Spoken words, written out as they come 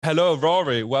Hello,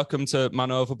 Rory. Welcome to Man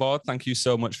Overboard. Thank you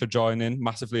so much for joining.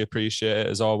 Massively appreciate it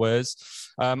as always.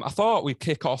 I thought we'd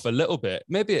kick off a little bit,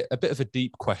 maybe a bit of a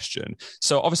deep question.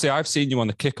 So obviously I've seen you on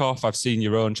the kickoff. I've seen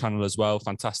your own channel as well.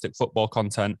 Fantastic football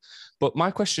content. But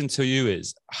my question to you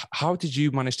is, how did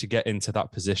you manage to get into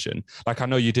that position? Like, I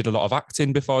know you did a lot of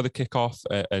acting before the kickoff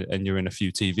and you're in a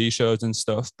few TV shows and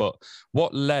stuff, but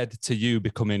what led to you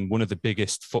becoming one of the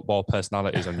biggest football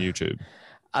personalities on YouTube?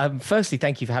 Firstly,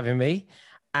 thank you for having me.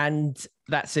 And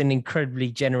that's an incredibly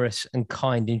generous and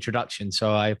kind introduction.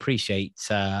 So I appreciate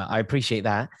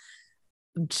that.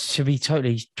 To be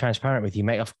totally transparent with you,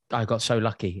 mate, I got so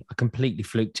lucky. I completely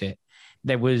fluked it.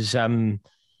 There was a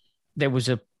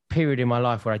period in my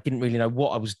life where I didn't really know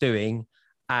what I was doing,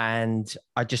 and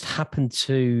I just happened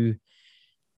to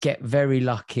get very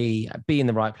lucky, be in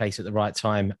the right place at the right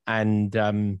time, and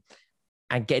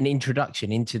get an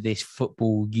introduction into this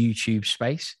football YouTube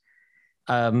space.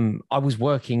 I was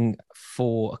working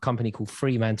for a company called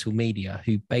Fremantle Media,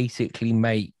 who basically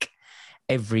make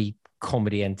every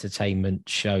comedy entertainment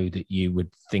show that you would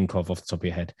think of off the top of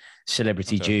your head.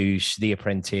 Celebrity Juice, The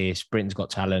Apprentice, Britain's Got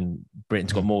Talent,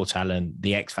 Britain's Got More Talent,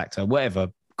 The X Factor, whatever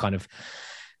kind of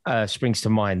springs to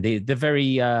mind. The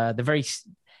very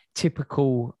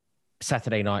typical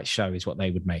Saturday night show is what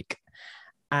they would make.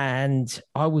 And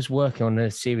I was working on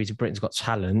a series of Britain's Got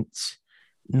Talent,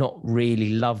 not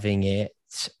really loving it.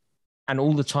 And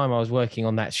all the time I was working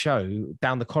on that show,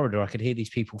 down the corridor, I could hear these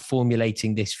people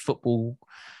formulating this football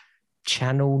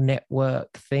channel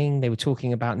network thing. They were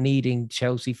talking about needing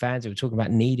Chelsea fans. They were talking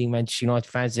about needing Manchester United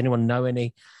fans. Does anyone know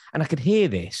any? And I could hear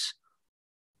this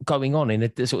going on in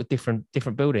a sort of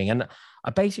different building. And I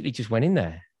basically just went in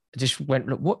there. I just went,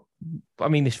 look, what, I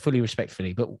mean this fully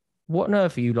respectfully, but what on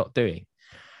earth are you lot doing?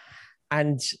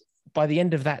 And by the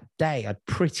end of that day, I'd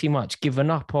pretty much given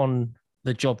up on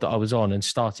the job that I was on and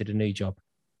started a new job.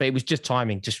 But it was just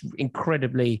timing, just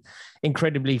incredibly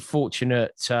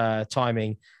fortunate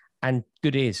timing, and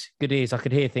good ears. I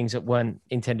could hear things that weren't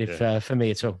intended for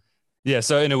me at all. Yeah,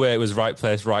 so in a way it was right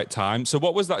place, right time. So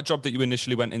what was that job that you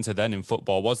initially went into then in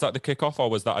football? Was that the kickoff or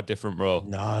was that a different role?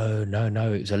 No.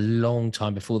 It was a long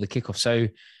time before the kickoff. So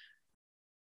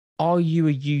are you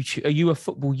a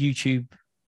football YouTube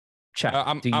chat?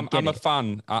 I'm a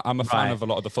fan. I'm a fan of a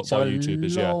lot of the football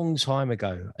YouTubers. A long time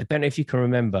ago, I don't know if you can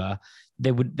remember,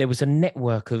 there was a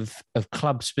network of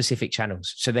club specific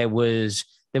channels. So there was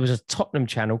a Tottenham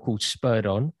channel called Spurred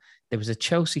On. There was a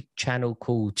Chelsea channel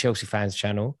called Chelsea Fans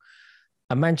Channel,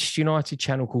 a Manchester United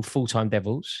channel called Full Time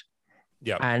Devils,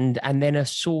 and then a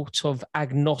sort of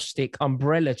agnostic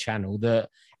umbrella channel that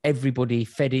everybody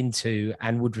fed into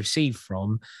and would receive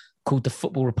from, called the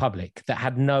Football Republic, that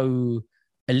had no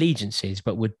allegiances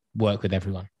but would work with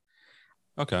everyone.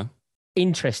 Okay.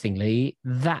 Interestingly,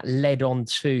 that led on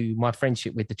to my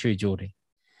friendship with the True Geordie,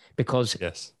 because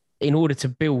in order to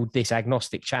build this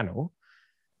agnostic channel,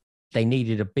 they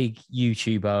needed a big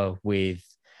YouTuber with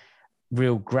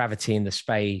real gravity in the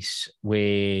space,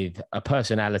 with a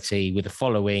personality, with a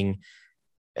following,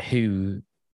 who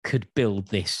could build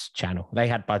this channel. They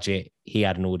had budget, he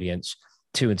had an audience,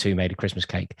 2 and 2 made a Christmas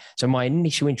cake. So my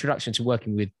initial introduction to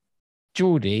working with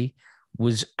Geordie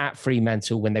was at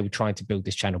Fremantle when they were trying to build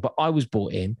this channel. But I was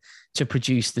brought in to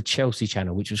produce the Chelsea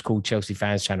channel, which was called Chelsea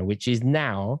Fans Channel, which is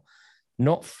now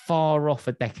not far off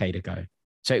a decade ago.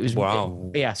 So it was,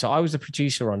 so I was the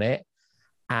producer on it.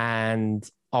 And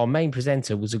our main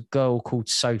presenter was a girl called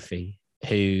Sophie,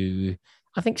 who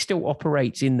I think still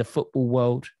operates in the football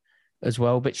world as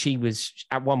well. But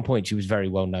at one point, she was very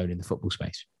well known in the football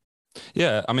space.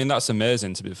 Yeah, I mean, that's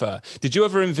amazing, to be fair. Did you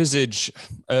ever envisage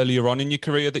earlier on in your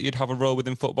career that you'd have a role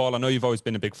within football? I know you've always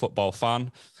been a big football fan.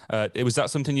 Was that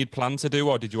something you'd planned to do,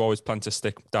 or did you always plan to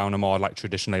stick down a more like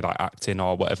traditionally like acting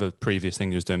or whatever previous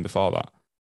thing you was doing before that?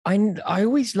 I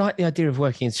always liked the idea of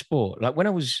working in sport. Like when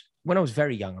I was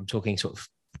very young, I'm talking sort of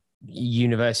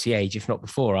university age, if not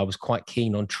before, I was quite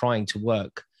keen on trying to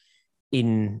work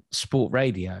in sport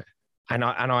radio. And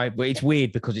it's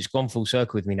weird because it's gone full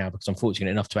circle with me now, because I'm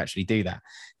fortunate enough to actually do that.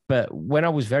 But when I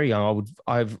was very young,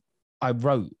 I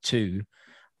wrote to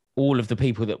all of the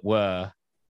people that were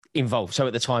involved. So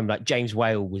at the time, like James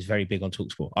Whale was very big on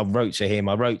TalkSport. I wrote to him.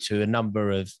 I wrote to a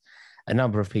number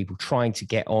of people trying to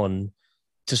get on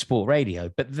to sport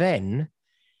radio. But then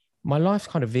my life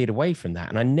kind of veered away from that,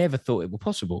 and I never thought it was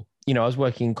possible. You know, I was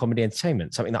working in comedy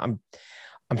entertainment, something that I'm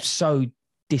so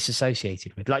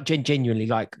disassociated with, like genuinely,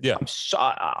 like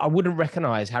I wouldn't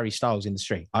recognize Harry Styles in the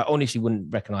street. I honestly wouldn't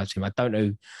recognize him. I don't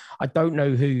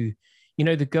know who, you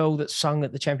know, the girl that sung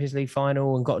at the Champions League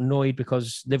final and got annoyed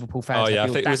because Liverpool fans. I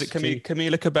think was it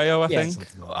Camila Cabello? I think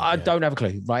I don't have a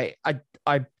clue. Right,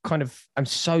 I kind of am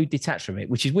so detached from it,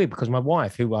 which is weird because my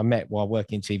wife, who I met while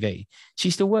working in TV,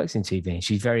 she still works in TV and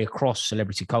she's very across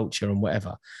celebrity culture and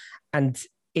whatever. And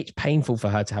it's painful for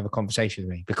her to have a conversation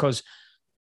with me because,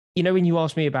 you know, when you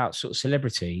ask me about sort of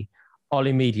celebrity, I'll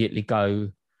immediately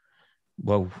go,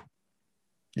 well,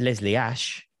 Leslie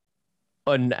Ash,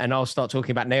 and I'll start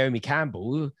talking about Naomi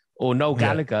Campbell or Noel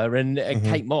Gallagher and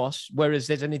Kate Moss, whereas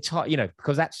there's an entire, you know,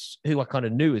 because that's who I kind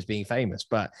of knew as being famous.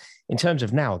 But in terms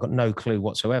of now, I've got no clue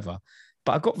whatsoever.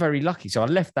 But I got very lucky. So I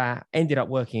left that, ended up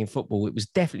working in football. It was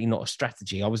definitely not a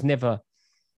strategy. I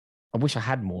wish I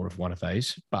had more of one of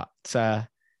those, but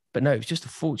no, it was just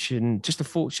a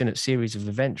fortunate series of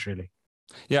events, really.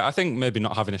 Yeah, I think maybe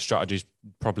not having a strategy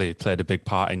probably played a big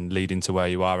part in leading to where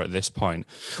you are at this point.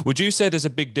 Would you say there's a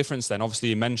big difference then? Obviously,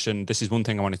 you mentioned this is one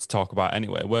thing I wanted to talk about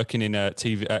anyway. Working in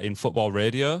TV in football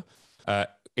radio,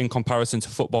 in comparison to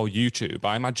football YouTube,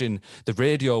 I imagine the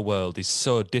radio world is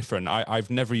so different. I've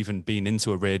never even been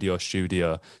into a radio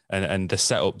studio and the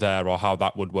setup there or how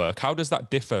that would work. How does that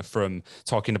differ from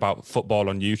talking about football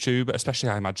on YouTube? Especially,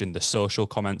 I imagine the social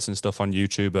comments and stuff on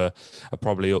YouTube are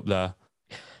probably up there.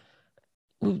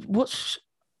 It's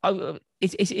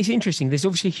interesting. There's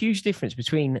obviously a huge difference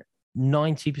between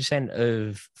 90%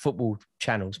 of football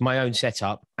channels, my own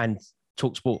setup, and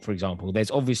TalkSport, for example.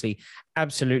 There's obviously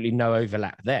absolutely no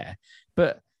overlap there.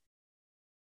 But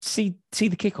see the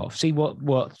kickoff. See what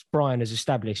Brian has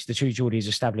established, the True Geordie has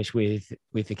established with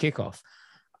the kickoff.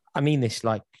 I mean this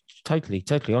like totally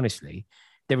honestly.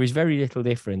 There is very little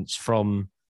difference from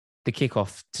the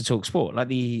kickoff to TalkSport. Like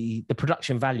the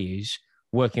production values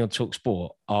working on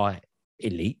TalkSport are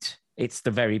elite. It's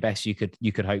the very best you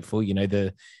could hope for. You know,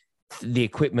 the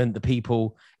equipment, the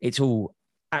people, it's all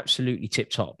absolutely tip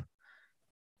top.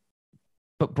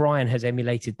 But Brian has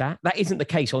emulated that. That isn't the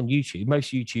case on YouTube.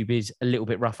 Most YouTube is a little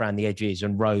bit rough around the edges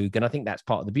and rogue, and I think that's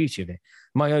part of the beauty of it.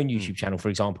 My own YouTube channel, for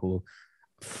example,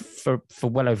 for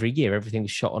well over a year, everything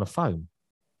was shot on a phone.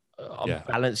 I'm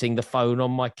balancing the phone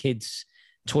on my kid's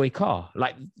toy car.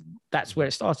 Like that's where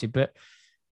it started. But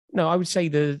no, I would say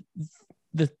the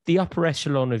upper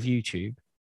echelon of YouTube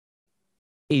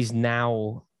is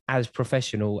now as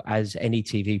professional as any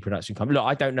TV production company. Look,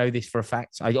 I don't know this for a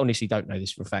fact. I honestly don't know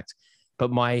this for a fact. But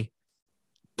my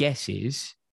guess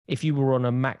is if you were on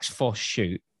a Max Foss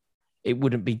shoot, it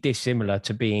wouldn't be dissimilar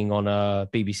to being on a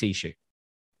BBC shoot.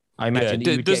 I imagine.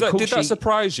 Yeah. Did that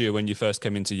surprise you when you first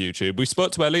came into YouTube? We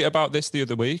spoke to Elliot about this the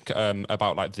other week,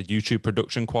 about like the YouTube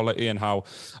production quality and how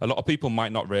a lot of people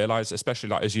might not realize, especially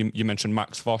like as you mentioned,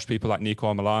 Max Foss, people like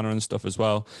Nico Milana and stuff as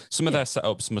well. Some of their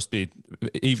setups must be,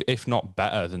 if not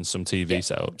better than some TV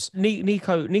setups.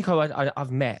 Nico,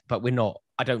 I've met, but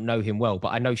I don't know him well, but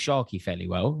I know Sharky fairly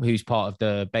well, who's part of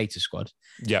the beta squad.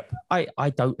 Yep. I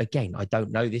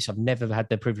don't know this. I've never had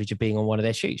the privilege of being on one of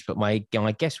their shoots, but my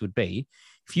guess would be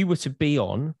if you were to be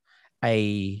on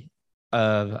a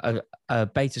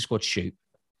beta squad shoot,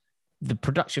 the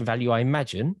production value, I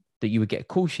imagine that you would get a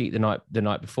call sheet the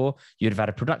night before. You'd have had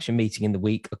a production meeting in the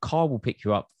week. A car will pick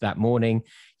you up that morning.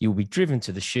 You will be driven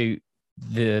to the shoot.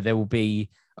 There will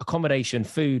be accommodation,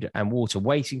 food, and water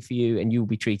waiting for you, and you will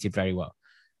be treated very well.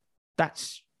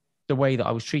 That's the way that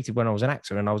I was treated when I was an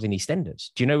actor and I was in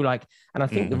EastEnders. Do you know, like, and I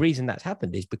think the reason that's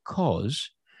happened is because,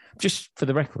 just for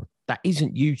the record, that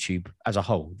isn't YouTube as a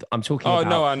whole. I'm talking about. Oh,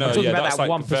 no, I know. I'm talking about that's that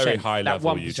like 1%, very high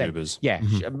level YouTubers. Yeah.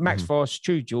 Max Foss,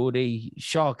 True Geordie,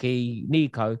 Sharky,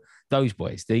 Nico, those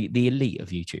boys, the elite of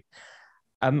YouTube.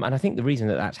 And I think the reason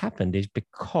that that's happened is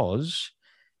because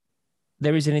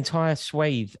there is an entire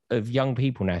swathe of young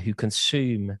people now who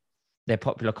consume their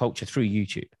popular culture through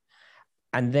YouTube.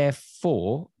 And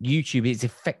therefore, YouTube is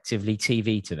effectively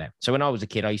TV to them. So when I was a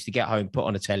kid, I used to get home, put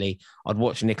on a telly, I'd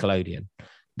watch Nickelodeon.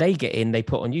 They get in, they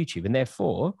put on YouTube. And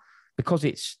therefore, because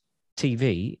it's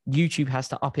TV, YouTube has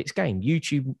to up its game.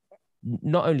 YouTube,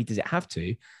 not only does it have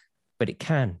to, but it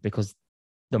can, because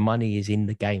the money is in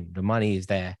the game. The money is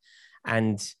there.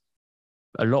 And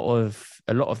a lot of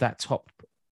that top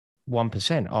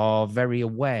 1% are very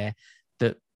aware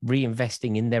that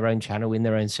reinvesting in their own channel, in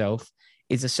their own self,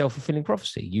 is a self-fulfilling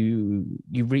prophecy. You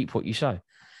reap what you sow.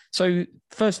 So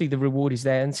firstly, the reward is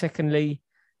there. And secondly,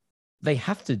 they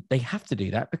have to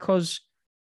do that because,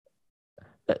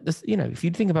 you know, if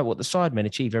you think about what the Sidemen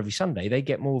achieve every Sunday, they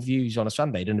get more views on a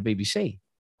Sunday than the BBC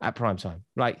at prime time.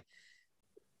 Like,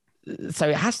 so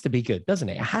it has to be good, doesn't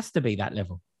it? It has to be that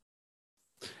level.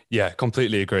 Yeah,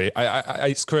 completely agree.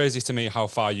 It's crazy to me how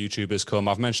far YouTubers come.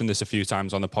 I've mentioned this a few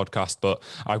times on the podcast, but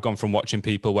I've gone from watching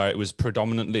people where it was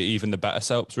predominantly even the better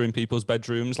setups were in people's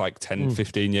bedrooms like 10,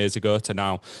 15 years ago to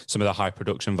now some of the high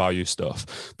production value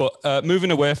stuff. But moving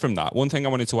away from that, one thing I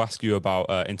wanted to ask you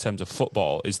about in terms of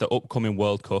football is the upcoming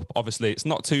World Cup. Obviously, it's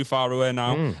not too far away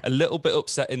now. A little bit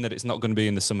upsetting that it's not going to be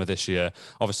in the summer this year.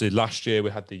 Obviously, last year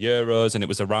we had the Euros and it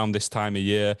was around this time of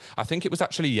year. I think it was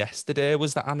actually yesterday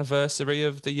was the anniversary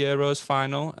of the Euros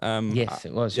final. Yes,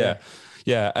 it was. Yeah.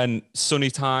 Yeah. And sunny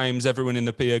times, everyone in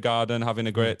the beer garden having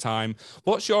a great time.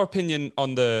 What's your opinion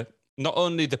on not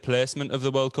only the placement of the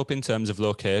World Cup in terms of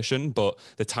location, but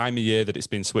the time of year that it's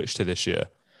been switched to this year?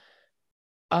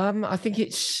 I think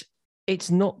it's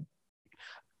not.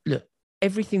 Look,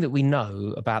 everything that we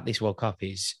know about this World Cup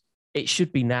is it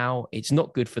should be now. It's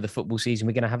not good for the football season.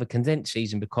 We're going to have a condensed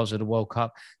season because of the World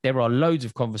Cup. There are loads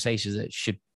of conversations that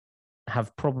should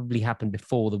have probably happened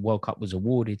before the World Cup was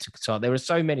awarded to Qatar. There are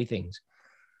so many things.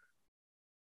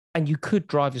 And you could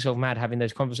drive yourself mad having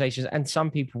those conversations. And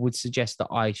some people would suggest that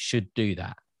I should do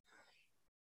that.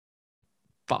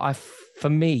 But for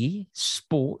me,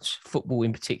 sports, football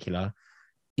in particular,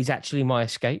 is actually my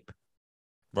escape.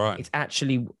 Right. It's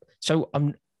actually, so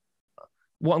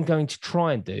what I'm going to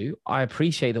try and do, I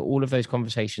appreciate that all of those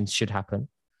conversations should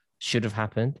have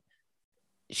happened.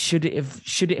 Should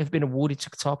it have been awarded to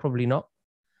Qatar? Probably not.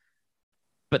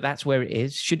 But that's where it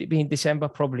is. Should it be in December?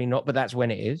 Probably not, but that's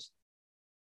when it is.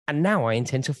 And now I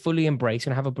intend to fully embrace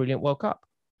and have a brilliant World Cup.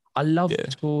 I love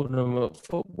tournament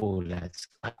football, lads.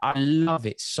 I love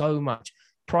it so much.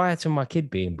 Prior to my kid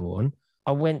being born,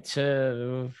 I went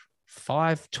to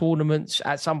 5 tournaments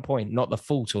at some point, not the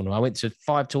full tournament. I went to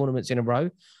 5 tournaments in a row.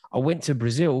 I went to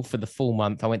Brazil for the full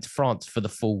month. I went to France for the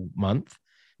full month,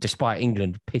 despite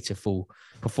England's pitiful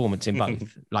performance in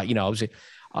both.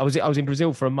 I was in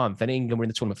Brazil for a month, and England were in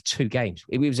the tournament for 2 games.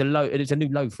 It was a new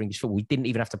low for English football. We didn't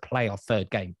even have to play our 3rd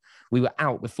game. We were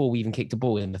out before we even kicked a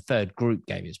ball in the 3rd group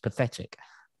game. It was pathetic.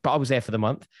 But I was there for the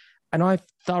month, and I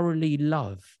thoroughly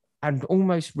love and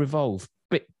almost revolve,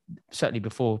 but certainly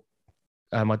before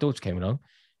my daughter came along,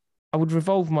 I would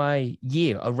revolve my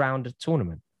year around a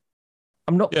tournament.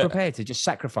 I'm not prepared to just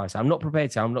sacrifice. I'm not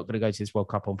prepared to. I'm not going to go to this World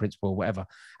Cup on principle or whatever.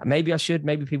 And maybe I should.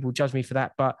 Maybe people will judge me for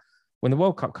that. But when the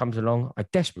World Cup comes along, I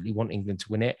desperately want England to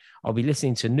win it. I'll be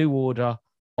listening to New Order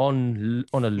on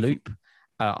a loop.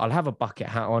 I'll have a bucket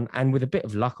hat on, and with a bit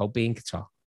of luck, I'll be in Qatar.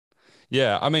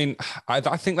 Yeah, I mean, I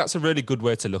think that's a really good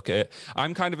way to look at it.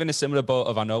 I'm kind of in a similar boat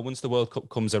of, I know once the World Cup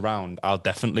comes around, I'll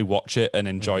definitely watch it and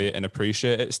enjoy it and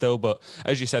appreciate it still. But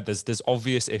as you said, there's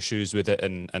obvious issues with it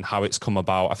and how it's come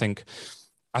about. I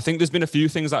think there's been a few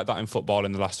things like that in football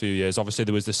in the last few years. Obviously,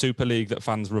 there was the Super League that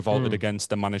fans revolted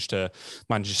against and managed to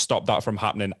stop that from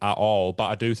happening at all. But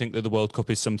I do think that the World Cup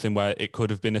is something where it could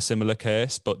have been a similar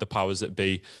case, but the powers that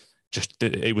be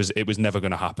it was never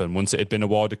going to happen. Once it had been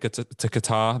awarded to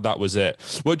Qatar, that was it.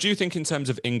 What do you think in terms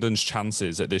of England's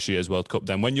chances at this year's World Cup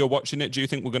then? When you're watching it, do you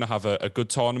think we're going to have a good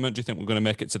tournament? Do you think we're going to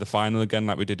make it to the final again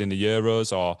like we did in the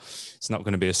Euros, or it's not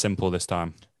going to be as simple this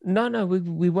time? No,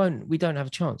 we won't. We don't have a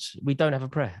chance. We don't have a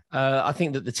prayer. I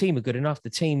think that the team are good enough. The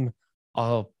team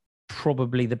are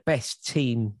probably the best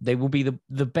team. They will be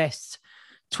the best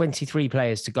 23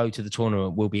 players to go to the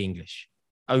tournament will be English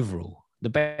overall. The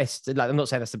best, like I'm not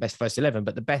saying that's the best first 11,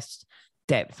 but the best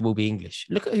depth will be English.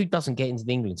 Look at who doesn't get into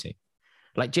the England team.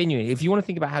 Like genuinely, if you want to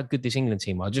think about how good this England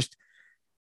team are,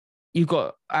 you've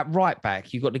got at right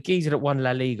back, you've got the geezer that won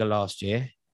La Liga last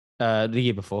year, the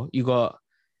year before. You got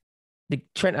the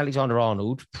Trent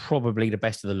Alexander-Arnold, probably the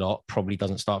best of the lot, probably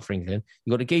doesn't start for England.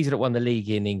 You've got the geezer that won the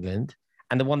league in England,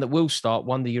 and the one that will start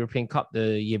won the European Cup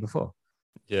the year before.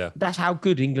 Yeah. That's how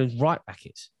good England's right back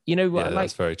is. You know what? Yeah,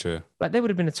 that's very true. Like there would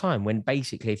have been a time when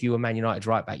basically if you were Man United's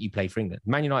right back, you played for England.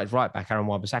 Man United's right back, Aaron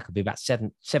Wan-Bissaka, would be about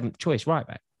seventh choice right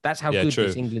back. That's how good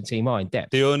this England team are in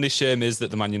depth. The only shame is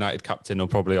that the Man United captain will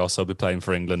probably also be playing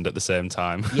for England at the same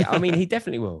time. Yeah, I mean, he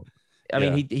definitely will.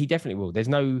 He definitely will.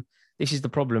 This is the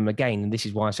problem again, and this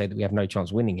is why I say that we have no chance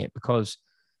of winning it, because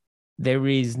there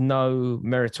is no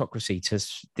meritocracy to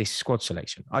this squad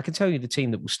selection. I can tell you the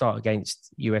team that will start against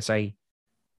USA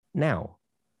now.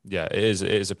 Yeah, it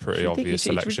is a pretty obvious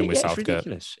selection with Southgate.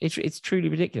 It's truly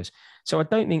ridiculous. So I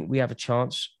don't think we have a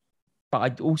chance, but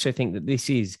I also think that this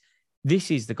is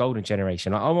the golden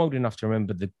generation. I'm old enough to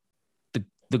remember the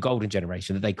golden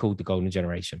generation that they called the golden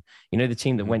generation. You know, the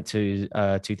team that went to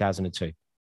 2002.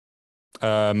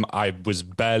 I was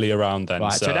barely around then,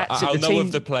 right, so I'll know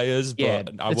of the players, but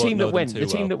I won't know them too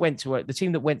well. The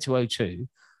team that went to 02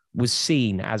 was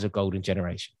seen as a golden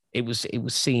generation. It was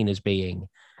seen as being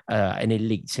an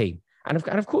elite team, and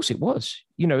of course it was.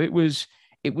 You know, it was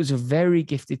It was a very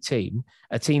gifted team,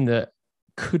 a team that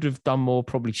could have done more,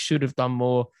 probably should have done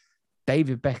more.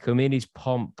 David Beckham in his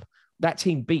pomp. That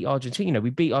team beat Argentina. We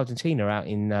beat Argentina out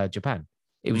in Japan.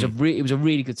 It was a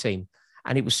really good team,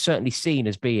 and it was certainly seen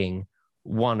as being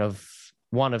one of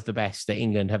the best that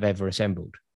England have ever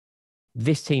assembled.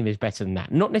 This team is better than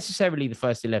that. Not necessarily the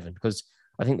first 11, because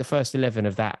I think the first 11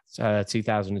 of that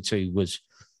 2002 was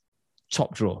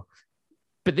top draw.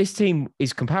 But this team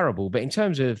is comparable. But in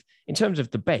terms of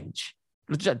the bench,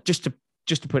 just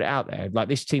to put it out there, like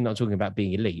this team that I'm talking about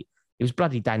being elite, it was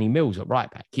bloody Danny Mills at right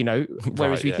back,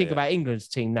 whereas we think about England's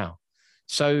team now.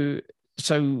 So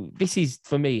this is,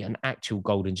 for me, an actual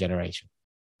golden generation.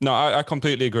 No, I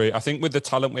completely agree. I think with the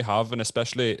talent we have, and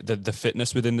especially the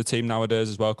fitness within the team nowadays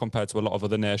as well, compared to a lot of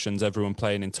other nations, everyone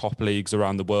playing in top leagues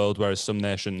around the world, whereas some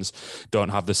nations don't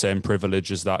have the same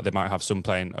privileges that they might have. Some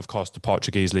playing, of course, the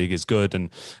Portuguese league is good, and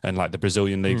like the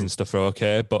Brazilian leagues and stuff are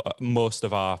okay, but most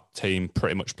of our team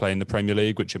pretty much play in the Premier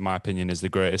League, which in my opinion is the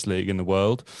greatest league in the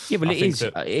world. Yeah, well, it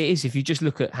is. If you just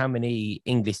look at how many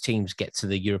English teams get to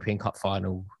the European Cup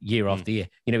final year after year.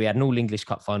 We had an all-English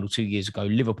Cup final 2 years ago,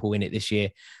 Liverpool in it this year.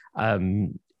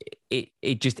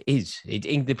 It just is.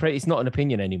 It's not an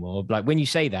opinion anymore. Like when you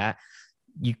say that,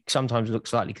 you sometimes look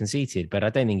slightly conceited, but I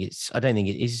don't think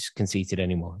it is conceited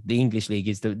anymore. The English league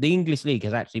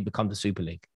has actually become the Super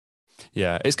League.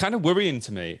 Yeah, it's kind of worrying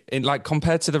to me.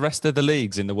 Compared to the rest of the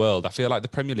leagues in the world, I feel like the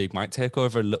Premier League might take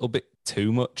over a little bit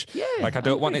too much. Yeah, I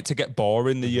don't want it to get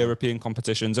boring, the European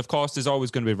competitions. Of course, there's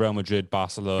always going to be Real Madrid,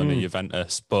 Barcelona,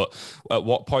 Juventus, but at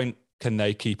what point can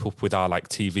they keep up with our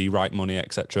TV right money,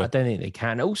 etc.? I don't think they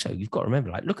can. Also, you've got to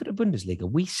remember, look at the Bundesliga.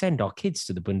 We send our kids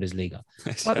to the Bundesliga.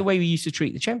 Like the way we used to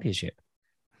treat the Championship.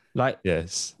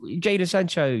 Yes, Jadon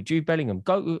Sancho, Jude Bellingham,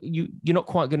 go. You're not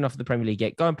quite good enough for the Premier League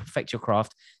yet. Go and perfect your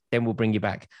craft, then we'll bring you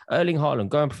back. Erling Haaland,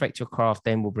 go and perfect your craft,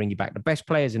 then we'll bring you back. The best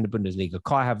players in the Bundesliga,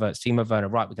 Kai Havertz, Timo Werner,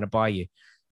 right, we're going to buy you.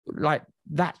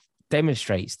 That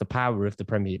demonstrates the power of the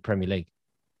Premier League.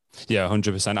 Yeah,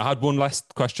 100%. I had one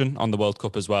last question on the World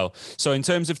Cup as well. So in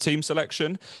terms of team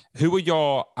selection, who are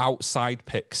your outside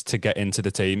picks to get into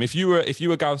the team? If you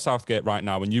were Gareth Southgate right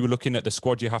now and you were looking at the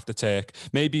squad you have to take,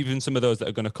 maybe even some of those that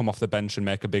are going to come off the bench and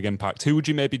make a big impact, who would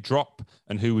you maybe drop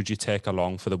and who would you take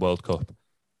along for the World Cup?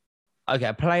 Okay,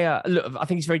 a player. Look, I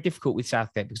think it's very difficult with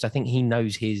Southgate because I think he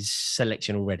knows his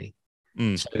selection already.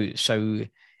 So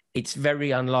it's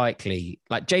very unlikely.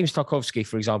 Like James Tarkowski,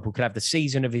 for example, could have the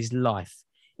season of his life.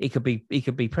 He could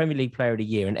be Premier League Player of the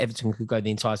Year, and Everton could go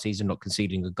the entire season not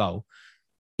conceding a goal.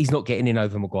 He's not getting in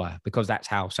over Maguire because that's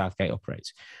how Southgate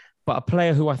operates. But a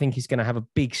player who I think is going to have a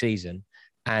big season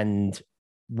and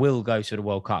will go to the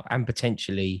World Cup and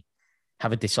potentially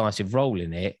have a decisive role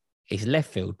in it is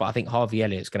left field. But I think Harvey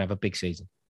Elliott's going to have a big season.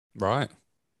 Right.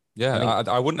 Yeah,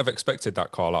 I wouldn't have expected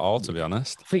that call at all, to be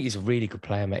honest. I think he's a really good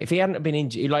player, mate. If he hadn't been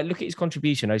injured, look at his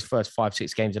contribution those first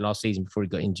 5-6 games of last season before he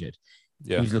got injured.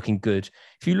 Yeah. He was looking good.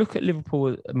 If you look at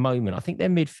Liverpool at the moment, I think their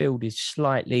midfield is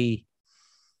slightly...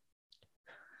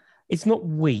 It's not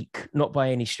weak, not by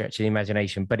any stretch of the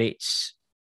imagination, but it's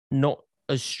not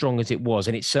as strong as it was,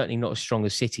 and it's certainly not as strong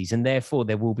as City's, and therefore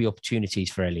there will be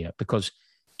opportunities for Elliott because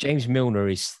James Milner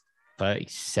is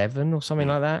 37 or something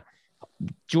like that.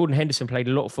 Jordan Henderson played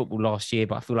a lot of football last year,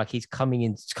 but I feel like he's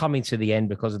coming to the end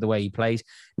because of the way he plays.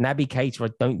 Naby Keita,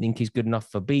 I don't think is good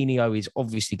enough. Fabinho is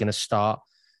obviously going to start.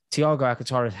 Thiago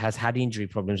Alcantara has had injury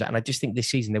problems, and I just think this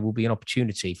season there will be an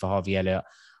opportunity for Harvey Elliott,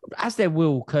 as there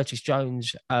will Curtis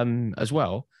Jones as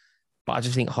well. But I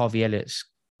just think Harvey Elliott's,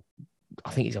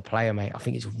 I think he's a player, mate. I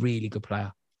think he's a really good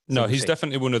player. No, he's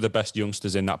definitely one of the best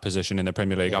youngsters in that position in the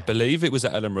Premier League. Yeah. I believe it was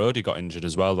at Ellen Road he got injured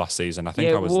as well last season. I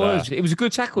think I was there. It was a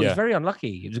good tackle. Yeah. It was very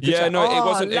unlucky. It was a good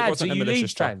tackle. It wasn't a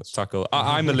malicious tackle.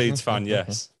 I'm a Leeds fan,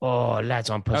 yes. Oh, lads,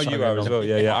 I'm Persona. Oh, you are as well.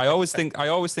 Yeah. I always think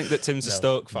that Tim's a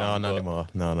Stoke fan. No, not anymore.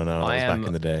 No. That was back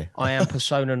in the day. I am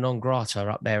persona non grata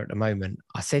up there at the moment.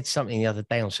 I said something the other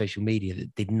day on social media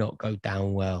that did not go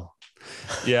down well.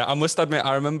 Yeah, I must admit,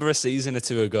 I remember a season or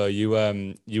two ago, you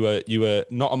were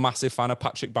not a massive fan of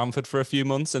Patrick Bamford for a few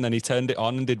months, and then he turned it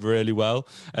on and did really well.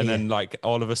 And then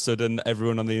all of a sudden,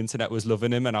 everyone on the internet was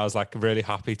loving him, and I was really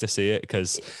happy to see it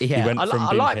because he went from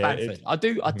being like hated.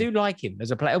 Bamford. I do like him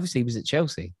as a player. Obviously, he was at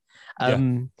Chelsea.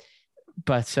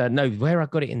 But no, where I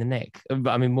got it in the neck.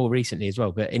 I mean, more recently as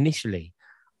well. But initially,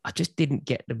 I just didn't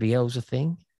get the Bielsa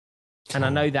thing. And I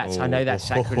know that's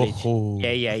sacrilege.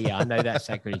 Yeah. I know that's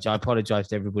sacrilege. I apologize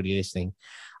to everybody listening.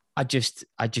 I just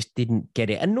didn't get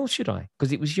it, and nor should I,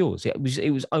 because it was yours. It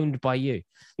was owned by you.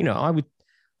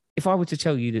 If I were to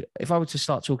tell you that, if I were to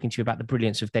start talking to you about the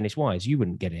brilliance of Dennis Wise, you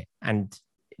wouldn't get it, and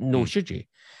nor should you.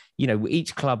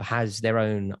 each club has their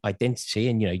own identity,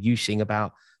 and you sing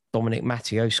about Dominic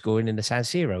Matteo scoring in the San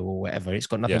Siro or whatever. It's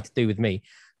got nothing to do with me.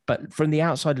 But from the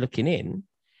outside looking in,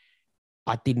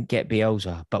 I didn't get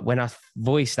Bielsa. But when I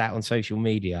voiced that on social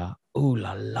media, ooh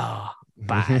la la,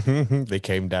 bad. They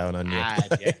came down on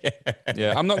you.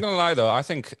 Yeah, I'm not going to lie, though. I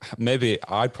think maybe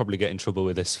I'd probably get in trouble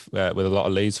with this with a lot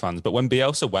of Leeds fans. But when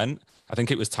Bielsa went, I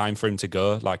think it was time for him to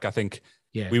go. Like, I think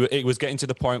it was getting to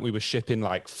the point we were shipping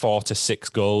like 4 to 6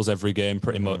 goals every game,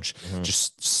 pretty much,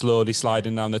 just slowly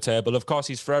sliding down the table. Of course,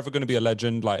 he's forever going to be a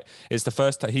legend. Like, it's the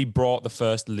first time he brought the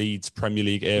first Leeds Premier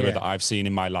League era that I've seen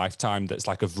in my lifetime that's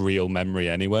like of real memory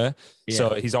anyway. Yeah.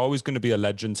 So he's always going to be a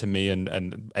legend to me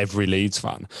and every Leeds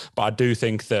fan. But I do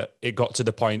think that it got to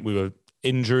the point we were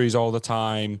injuries all the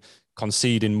time,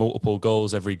 conceding multiple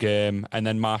goals every game, and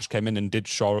then Marsh came in and did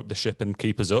shore up the ship and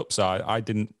keep us up. So I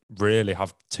didn't really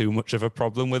have too much of a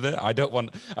problem with it. I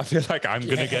feel like I'm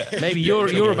gonna get maybe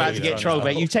you're about to get trolled,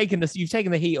 mate. You've taken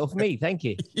the heat off me. Thank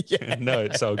you. No,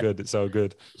 it's so good. It's so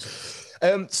good.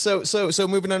 So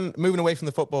moving away from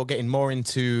the football, getting more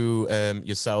into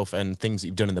yourself and things that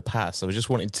you've done in the past. I was just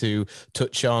wanting to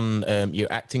touch on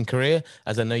your acting career,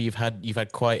 as I know you've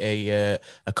had quite a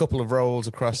couple of roles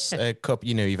across a couple.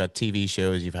 You've had TV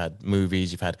shows, you've had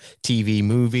movies, you've had TV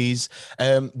movies.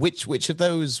 Which of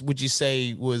those would you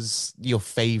say was your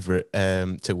favorite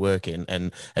to work in,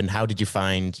 and how did you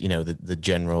find the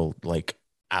general like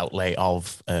outlay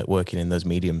of working in those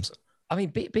mediums? I mean,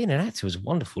 being an actor was a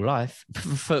wonderful life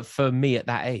for me at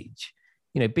that age.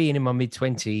 Being in my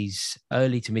mid-20s,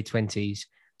 early to mid-20s,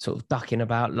 sort of ducking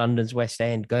about London's West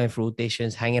End, going for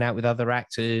auditions, hanging out with other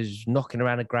actors, knocking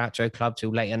around a Groucho club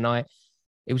till late at night.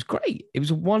 It was great. It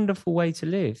was a wonderful way to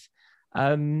live.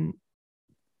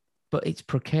 But it's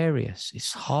precarious.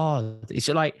 It's hard. It's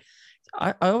like,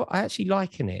 I actually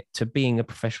liken it to being a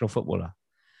professional footballer.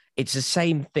 It's the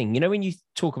same thing. When you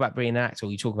talk about being an actor,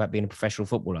 or you talk about being a professional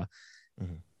footballer,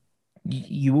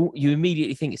 you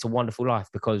immediately think it's a wonderful life,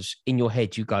 because in your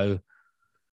head you go,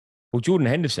 well, Jordan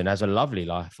Henderson has a lovely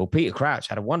life, or Peter Crouch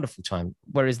had a wonderful time.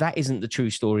 Whereas that isn't the true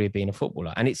story of being a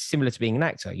footballer. And it's similar to being an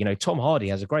actor. Tom Hardy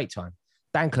has a great time.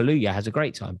 Dan Kaluuya has a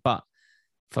great time. But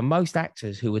for most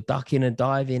actors who are ducking and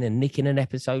diving and nicking an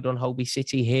episode on Holby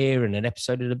City here and an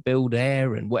episode of The Bill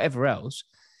there and whatever else,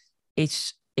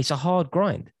 it's a hard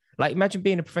grind. Like, imagine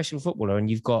being a professional footballer and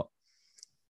you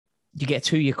get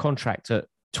a 2-year contract at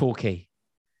Torquay.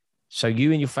 So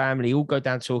you and your family all go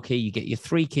down to Torquay. You get your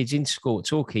 3 kids into school at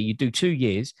Torquay. You do 2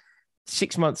 years.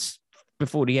 6 months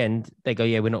before the end, they go,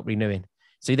 yeah, we're not renewing.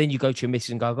 So then you go to your missus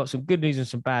and go, I've got some good news and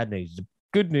some bad news. The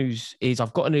good news is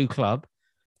I've got a new club.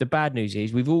 The bad news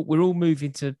is we're all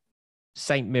moving to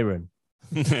St. Mirren.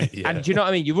 And do you know what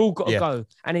I mean? You've all got to go.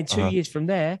 And in 2 years from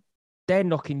there, they're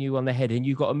knocking you on the head and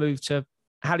you've got to move to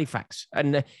Halifax.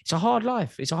 And it's a hard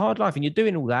life. It's a hard life. And you're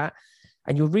doing all that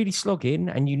and you're really slogging.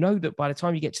 And you know that by the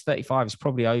time you get to 35, it's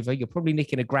probably over. You're probably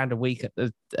nicking £1,000 a week at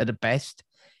the best.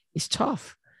 It's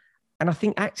tough. And I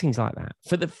think acting's like that.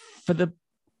 For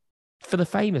the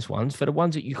famous ones, for the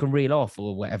ones that you can reel off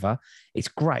or whatever, it's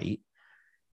great.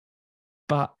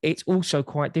 But it's also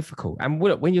quite difficult. And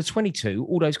when you're 22,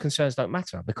 all those concerns don't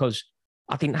matter, because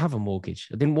I didn't have a mortgage.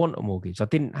 I didn't want a mortgage. I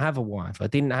didn't have a wife. I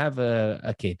didn't have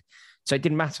a kid. So it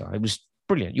didn't matter. It was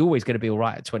brilliant. You're always going to be all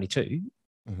right at 22.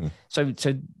 So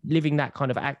living that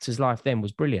kind of actor's life then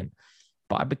was brilliant.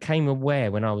 But I became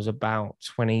aware when I was about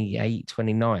 28,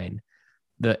 29,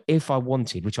 that if I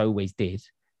wanted, which I always did,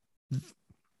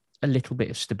 a little bit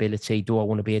of stability. Do I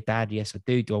want to be a dad? Yes, I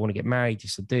do. Do I want to get married?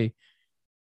 Yes, I do.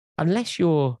 Unless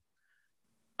you're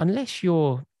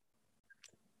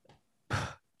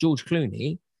George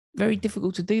Clooney, very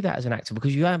difficult to do that as an actor,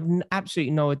 because you have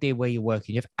absolutely no idea where you're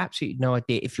working. You have absolutely no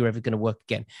idea if you're ever going to work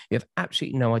again. You have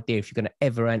absolutely no idea if you're going to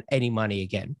ever earn any money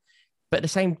again.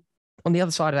 But on the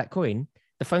other side of that coin,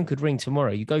 the phone could ring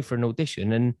tomorrow. You go for an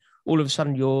audition and all of a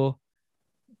sudden you're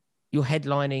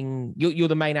headlining, you're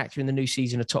the main actor in the new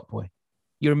season of Top Boy.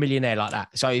 You're a millionaire like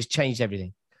that. So it's changed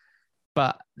everything.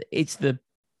 But it's the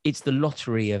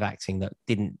lottery of acting that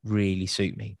didn't really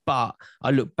suit me. But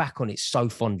I look back on it so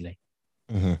fondly.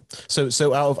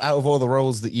 So out of all the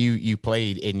roles that you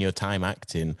played in your time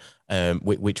acting,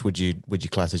 which would you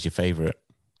class as your favorite?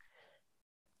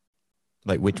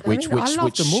 Like which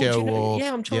show? Or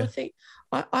yeah, I'm trying to think.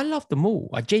 I love them all.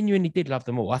 I genuinely did love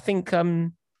them all. I think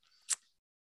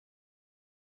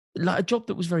like a job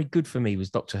that was very good for me was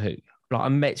Doctor Who. Like, I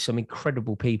met some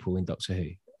incredible people in Doctor Who.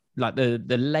 Like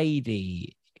the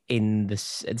lady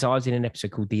so I was in an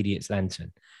episode called The Idiot's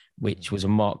Lantern, which was a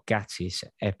Mark Gatiss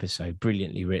episode,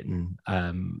 brilliantly written.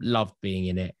 Loved being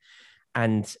in it.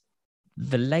 And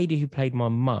the lady who played my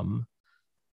mum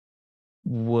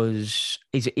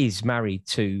is married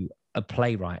to a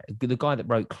playwright, the guy that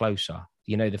wrote Closer,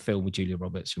 you know, the film with Julia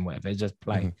Roberts and whatever. It's a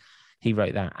play. He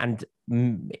wrote that, and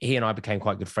he and I became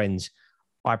quite good friends.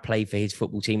 I played for his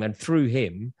football team, and through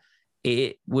him,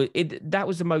 that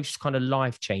was the most kind of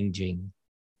life-changing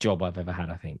job I've ever had,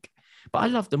 I think. But I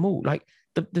love them all. Like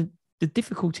the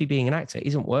difficulty being an actor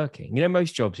isn't working. You know,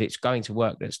 most jobs it's going to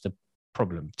work that's the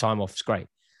problem. Time off is great.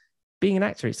 Being an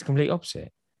actor, it's the complete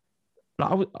opposite.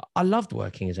 Like I loved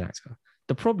working as an actor.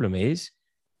 The problem is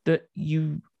that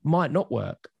you might not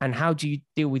work, and how do you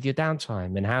deal with your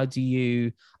downtime, and how do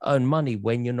you earn money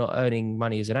when you're not earning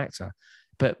money as an actor?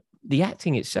 But the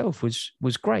acting itself was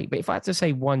great. But if I had to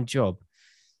say one job,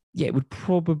 yeah, it would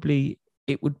probably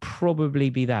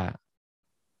be that,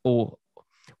 or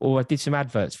I did some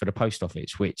adverts for the post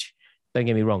office, which, don't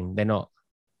get me wrong, they're not,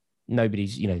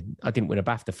 nobody's, you know, I didn't win a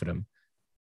BAFTA for them,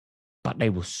 but they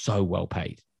were so well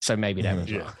paid. So maybe that was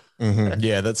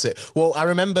Yeah, that's it. Well, I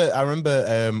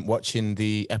remember watching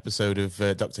the episode of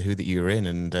Doctor Who that you were in,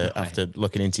 and after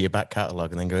looking into your back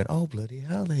catalogue and then going, oh, bloody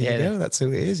hell, there you go. That's who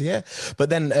it is. Yeah. But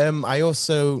then I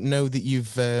also know that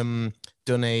you've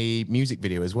done a music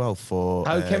video as well for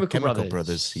Chemical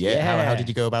Brothers. Yeah. How did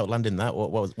you go about landing that?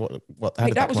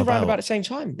 That was around about the same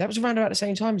time. That was around about the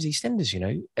same time as EastEnders, you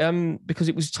know, because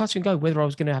it was touch and go whether I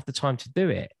was going to have the time to do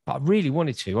it. But I really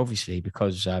wanted to, obviously,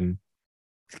 because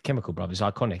Chemical Brothers,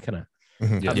 iconic, isn't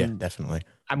it? Yeah, definitely.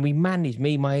 And we managed,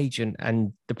 me, my agent,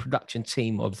 and the production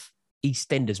team of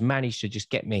EastEnders managed to just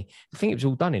get me. I think it was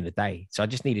all done in a day, so I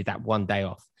just needed that one day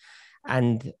off.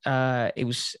 And it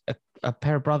was a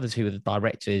pair of brothers who were the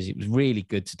directors. It was really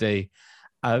good to do,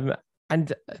 and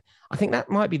I think that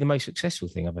might be the most successful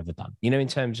thing I've ever done. You know, in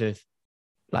terms of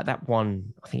like that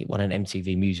one, I think it won an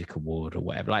MTV Music Award or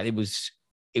whatever. Like it was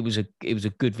a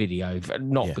good video,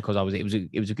 not because I was. It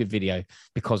was a good video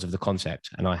because of the concept,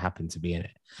 and I happened to be in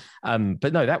it.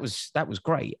 But no, that was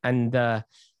great, and I've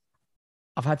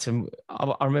had some.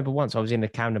 I remember once I was in the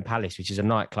Camden Palace, which is a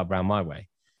nightclub around my way,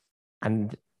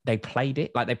 and they played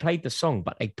it, like they played the song,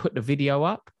 but they put the video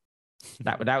up.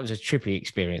 That was a trippy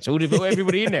experience.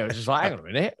 Everybody in there was just like, hang on a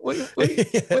minute,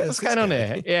 what's going on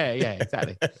here? Yeah,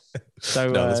 exactly. So,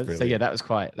 yeah, that was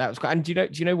quite. And do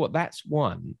you know what? That's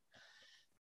one.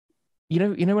 You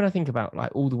know, when I think about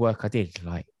like all the work I did,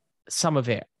 like some of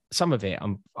it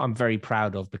I'm very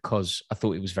proud of because I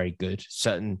thought it was very good.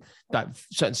 Certain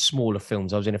smaller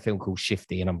films. I was in a film called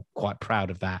Shifty, and I'm quite proud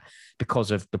of that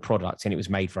because of the product, and it was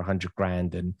made for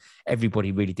 $100,000, and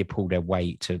everybody really did pull their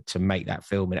weight to make that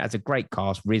film. And it has a great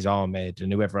cast, Riz Ahmed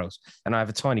and whoever else. And I have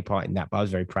a tiny part in that, but I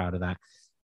was very proud of that.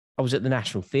 I was at the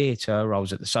National Theatre. I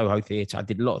was at the Soho Theatre. I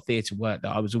did a lot of theatre work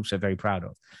that I was also very proud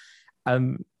of.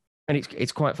 And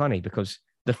it's quite funny because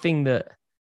the thing that,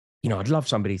 you know, I'd love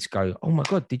somebody to go, oh my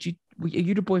God, are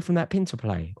you the boy from that Pinter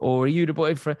play? Or are you the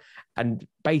boy from, and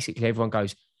basically everyone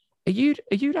goes, are you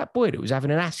that boy that was having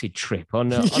an acid trip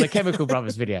on a Chemical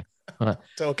Brothers video?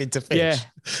 Talking to fish.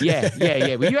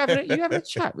 Yeah. Were you having a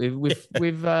chat with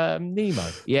Nemo?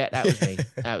 Yeah,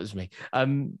 that was me.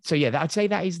 So yeah, I'd say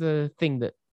that is the thing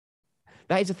that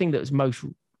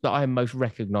I am most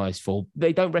recognized for.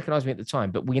 They don't recognize me at the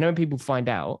time, but when people find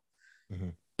out,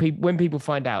 when people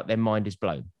find out, their mind is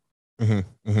blown.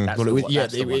 That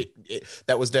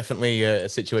was definitely a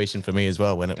situation for me as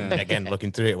well. When again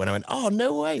looking through it, when I went, oh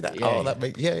no way, that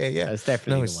makes That's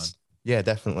definitely the one. Yeah,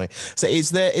 definitely. So is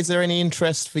there any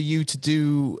interest for you to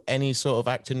do any sort of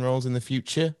acting roles in the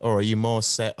future, or are you more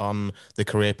set on the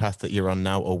career path that you're on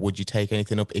now, or would you take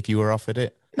anything up if you were offered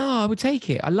it? No, I would take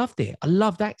it. I loved it. I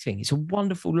loved acting. It's a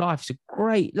wonderful life. It's a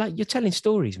great, like, you're telling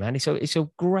stories, man. It's a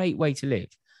great way to live.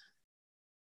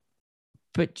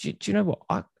 But do you know what?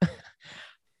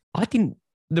 I didn't.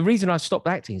 The reason I stopped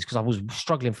acting is because I was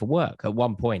struggling for work at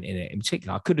one point in it. In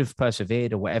particular, I could have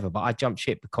persevered or whatever, but I jumped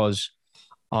ship because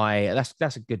I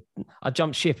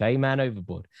jumped ship, man,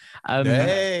 overboard.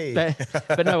 Hey.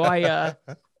 But no, I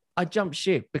jumped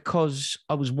ship because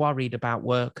I was worried about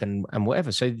work and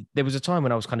whatever. So there was a time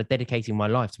when I was kind of dedicating my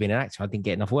life to being an actor. I didn't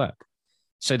get enough work.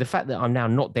 So the fact that I'm now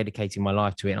not dedicating my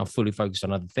life to it and I'm fully focused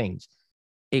on other things,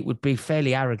 it would be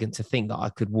fairly arrogant to think that I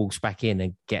could waltz back in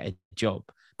and get a job.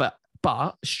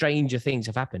 But stranger things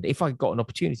have happened. If I got an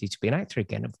opportunity to be an actor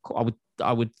again, of course,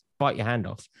 I would bite your hand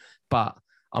off. But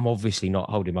I'm obviously not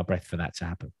holding my breath for that to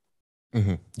happen.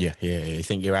 Mm-hmm. Yeah. You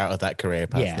think you're out of that career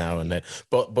path now, and then,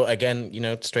 but again, you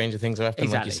know, stranger things have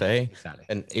happened, like you say. Exactly.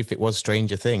 And if it was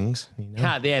Stranger Things,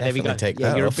 there we go.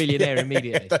 You're a billionaire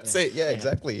immediately. That's it. Yeah,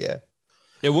 exactly. Yeah.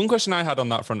 Yeah. One question I had on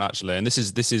that front, actually, and this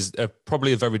is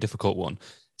probably a very difficult one.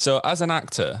 So, as an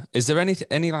actor, is there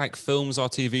any like films or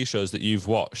TV shows that you've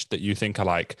watched that you think are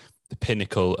like the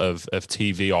pinnacle of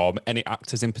TV, or any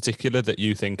actors in particular that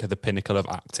you think are the pinnacle of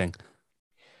acting?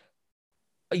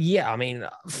 Yeah, I mean,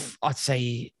 I'd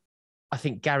say, I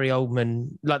think Gary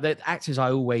Oldman, like the actors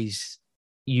I always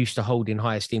used to hold in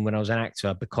high esteem when I was an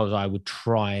actor, because I would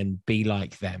try and be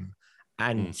like them.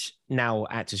 And now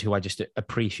actors who I just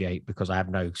appreciate because I have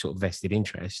no sort of vested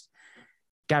interest.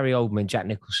 Gary Oldman, Jack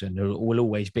Nicholson will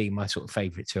always be my sort of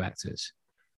favorite two actors.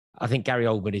 I think Gary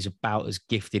Oldman is about as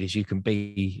gifted as you can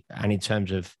be. And in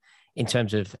terms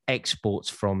of exports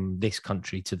from this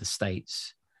country to the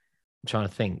States, I'm trying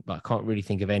to think, but I can't really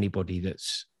think of anybody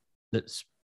that's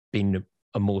been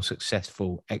a more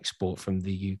successful export from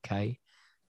the UK.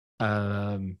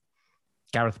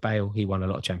 Gareth Bale, he won a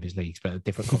lot of Champions Leagues, but a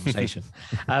different conversation.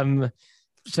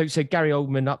 So Gary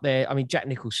Oldman up there. I mean, Jack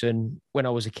Nicholson, when I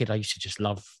was a kid, I used to just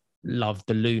love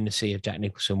the lunacy of Jack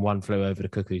Nicholson, One Flew Over the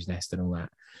Cuckoo's Nest and all that.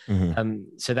 Mm-hmm.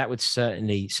 So that would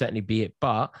certainly be it.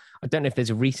 But I don't know if there's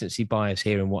a recency bias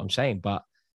here in what I'm saying, but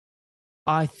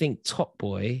I think Top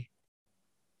Boy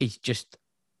is just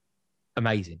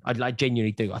amazing. I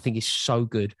genuinely do. I think it's so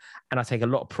good. And I take a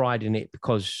lot of pride in it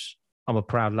because I'm a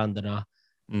proud Londoner.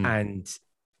 And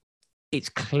it's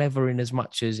clever in as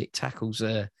much as it tackles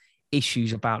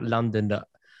issues about London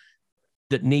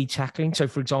that need tackling. So,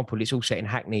 for example, it's all set in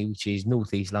Hackney, which is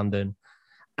northeast London,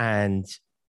 and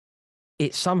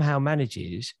it somehow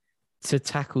manages to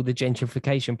tackle the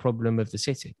gentrification problem of the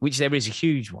city, which there is a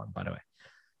huge one, by the way.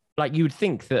 Like, you would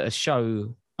think that a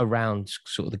show around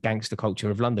sort of the gangster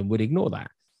culture of London would ignore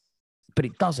that, but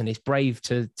it doesn't. It's brave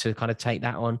to kind of take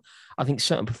that on. I think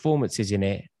certain performances in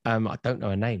it, I don't know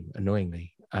her name,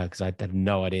 annoyingly, because I had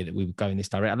no idea that we would go in this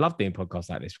direction. I love doing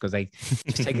podcasts like this because they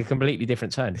just take a completely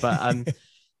different turn. But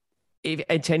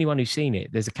to anyone who's seen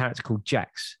it, there's a character called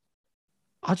Jax.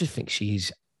 I just think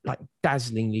she's like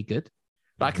dazzlingly good.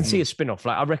 Like, I can see a spin-off.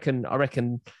 Like, I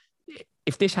reckon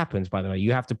if this happens, by the way,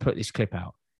 you have to put this clip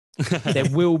out. There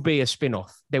will be a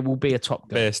spin-off. There will be a Top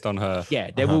Girl. Based on her. Yeah,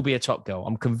 there will be a Top Girl.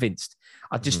 I'm convinced.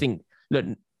 I just think, look,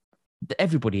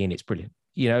 everybody in it's brilliant.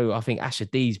 You know, I think Asher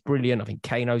D's brilliant. I think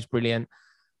Kano's brilliant.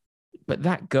 But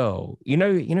that girl, you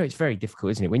know, it's very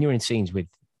difficult, isn't it? When you're in scenes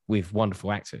with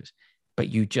wonderful actors, but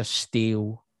you just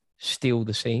steal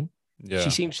the scene. Yeah.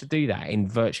 She seems to do that in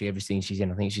virtually every scene she's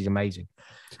in. I think she's amazing.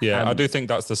 Yeah, I do think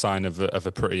that's the sign of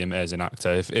a pretty amazing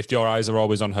actor. If your eyes are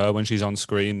always on her when she's on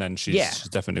screen, then she's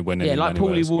definitely winning. Yeah, like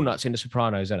Paulie Walnuts in The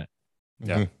Sopranos, isn't it?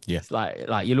 Yeah, yeah. It's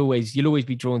like you'll always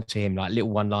be drawn to him, like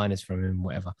little one-liners from him,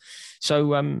 whatever.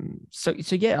 So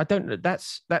yeah, I don't.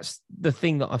 That's the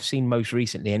thing that I've seen most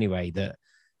recently, anyway. That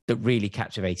really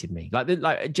captivated me.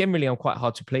 Like generally, I'm quite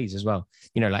hard to please as well.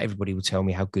 You know, like everybody would tell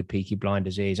me how good Peaky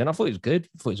Blinders is, and I thought it was good.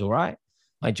 I thought it was all right.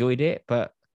 I enjoyed it,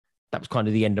 but that was kind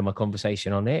of the end of my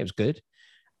conversation on it. It was good.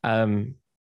 I'm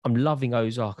loving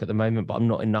Ozark at the moment, but I'm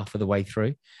not enough of the way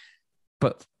through.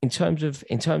 But in terms of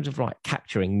like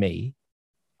capturing me,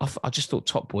 I just thought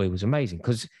Top Boy was amazing,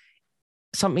 because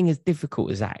something as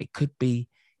difficult as that, it could be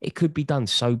done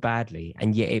so badly,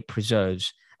 and yet it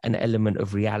preserves an element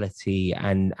of reality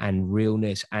and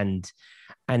realness and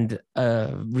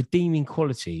redeeming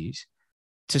qualities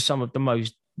to some of the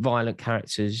most violent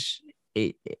characters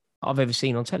I've ever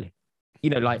seen on telly. You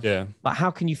know, like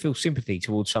how can you feel sympathy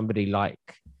towards somebody like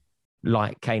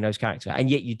Kano's character, and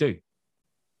yet you do?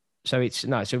 So it's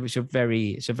a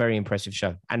very impressive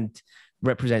show, and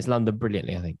represents London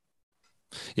brilliantly, I think.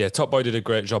 Yeah, Top Boy did a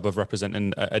great job of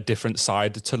representing a different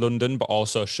side to London, but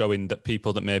also showing that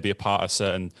people that may be a part of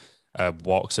certain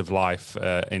walks of life,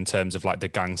 in terms of like the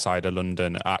gang side of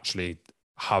London, actually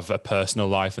have a personal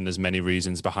life, and there's many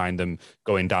reasons behind them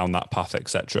going down that path,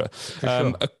 etc.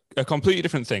 Sure. A completely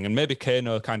different thing, and maybe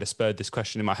Kano kind of spurred this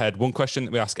question in my head. One question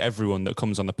that we ask everyone that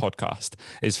comes on the podcast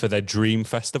is for their dream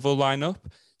festival lineup.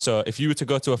 So if you were to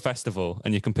go to a festival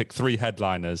and you can pick 3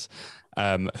 headliners,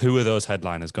 who are those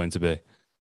headliners going to be?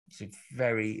 It's a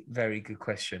very, very good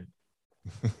question.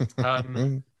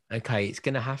 Okay, it's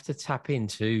going to have to tap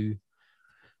into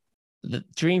the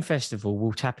Dream Festival.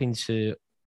 Will tap into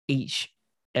each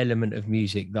element of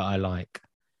music that I like.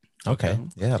 Okay.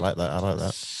 Yeah, I like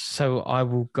that. So I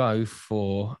will go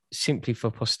for, simply for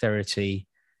posterity,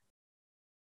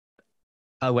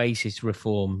 Oasis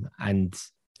Reform, and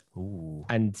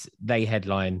they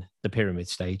headline the Pyramid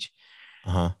stage.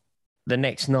 The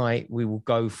next night we will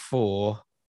go for,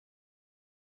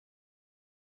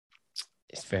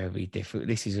 it's very difficult.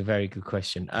 This is a very good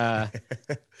question.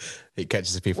 It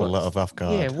catches people a lot of off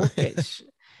guard. Yeah, what gets?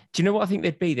 Do you know what I think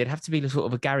they'd be? They'd have to be sort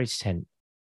of a garage tent.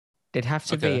 They'd have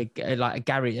to be a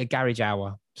garage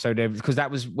hour. So because that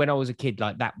was when I was a kid.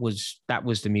 Like that was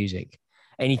the music.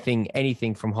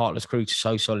 Anything from Heartless Crew to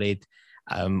So Solid,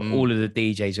 all of the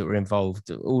DJs that were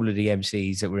involved, all of the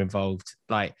MCs that were involved.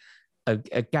 Like a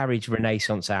garage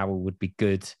Renaissance hour would be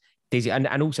good. Dizzy, and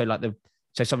also like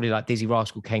so somebody like Dizzy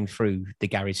Rascal came through the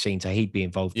garage scene, so he'd be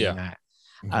involved in that.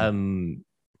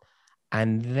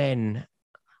 And then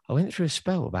I went through a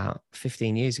spell about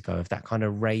 15 years ago of that kind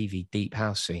of ravey deep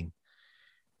house scene.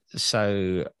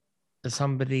 So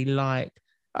somebody like,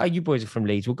 you boys are from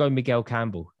Leeds, we'll go Miguel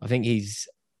Campbell. I think he's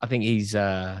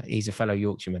a fellow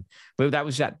Yorkshireman. But that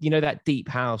was that, that deep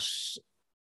house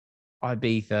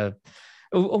Ibiza.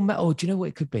 Oh, do you know what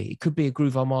it could be? It could be a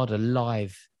Groove Armada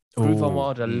live. Groove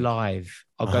Armada live.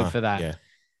 I'll go for that. Yeah.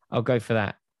 I'll go for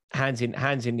that. Hands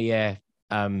in the air.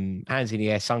 Hands in the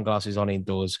air, sunglasses on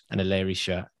indoors, and a Larry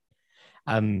shirt.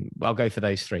 I'll go for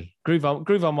those three: Groove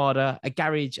Armada, a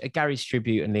garage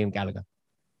tribute, and Liam Gallagher.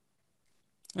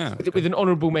 Yeah, okay. With an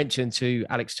honourable mention to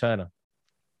Alex Turner.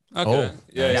 Okay.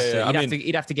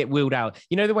 He'd have to get wheeled out.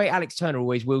 You know the way Alex Turner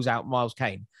always wheels out Miles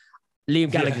Kane.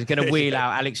 Liam Gallagher's going to wheel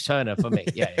out Alex Turner for me.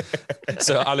 Yeah.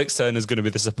 So Alex Turner's going to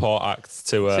be the support act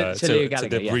to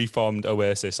the reformed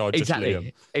Oasis, or just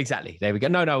Liam. Exactly. There we go.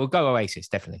 No, we'll go Oasis,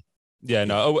 definitely. Yeah,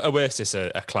 no, Oasis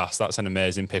are a class. That's an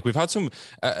amazing pick. We've had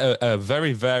a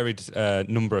very varied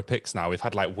number of picks now. We've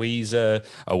had like Weezer,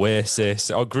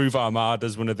 Oasis, or Groove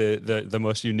Armada's one of the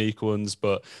most unique ones.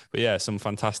 But yeah, some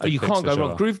fantastic. Oh, you can't go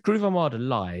wrong. Groove Armada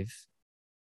live.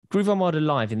 Groove Armada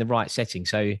live in the right setting.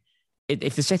 So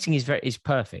if the setting is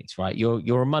perfect, right?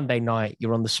 You're a Monday night.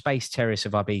 You're on the Space Terrace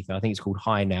of Ibiza. I think it's called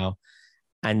High now,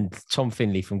 and Tom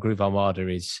Finlay from Groove Armada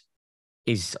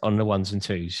is on the ones and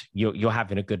twos. You're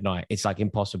having a good night. It's like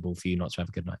impossible for you not to have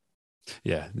a good night.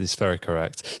 Yeah, that's very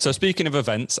correct. So speaking of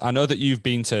events, I know that you've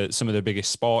been to some of the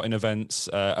biggest sporting events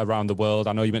around the world.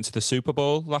 I know you went to the Super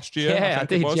Bowl last year. Yeah, I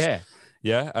did.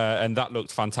 Yeah, and that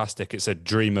looked fantastic. It's a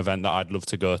dream event that I'd love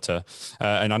to go to.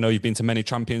 And I know you've been to many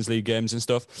Champions League games and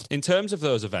stuff. In terms of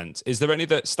those events, is there any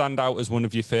that stand out as one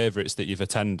of your favourites that you've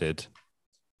attended?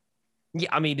 Yeah,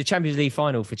 I mean, the Champions League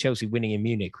final for Chelsea winning in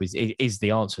Munich is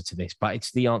the answer to this, but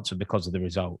it's the answer because of the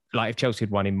result. Like if Chelsea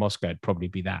had won in Moscow, it'd probably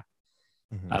be that.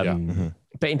 But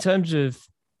in terms of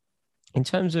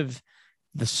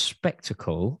the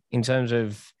spectacle, in terms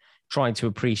of trying to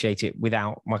appreciate it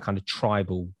without my kind of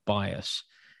tribal bias,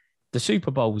 the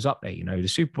Super Bowl was up there. The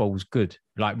Super Bowl was good,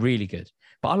 like really good.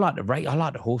 But I like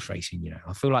the horse racing.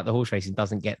 I feel like the horse racing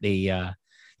doesn't get the a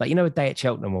day at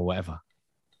Cheltenham or whatever.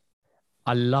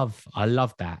 I love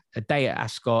that. A day at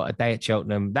Ascot, a day at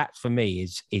Cheltenham, that for me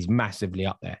is massively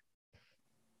up there.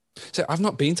 So I've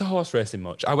not been to horse racing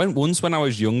much. I went once when I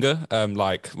was younger,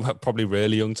 probably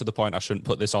really young to the point I shouldn't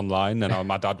put this online. And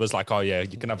my dad was like, "Oh yeah,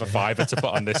 you can have a fiver to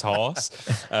put on this horse."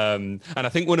 And I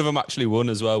think one of them actually won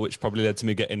as well, which probably led to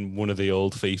me getting one of the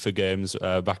old FIFA games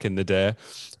back in the day.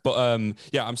 But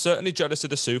yeah, I'm certainly jealous of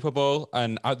the Super Bowl.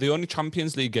 And the only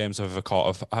Champions League games I've ever caught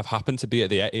of have happened to be at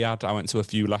the Etihad. I went to a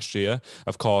few last year.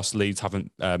 Of course, Leeds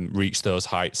haven't reached those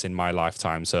heights in my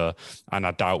lifetime, and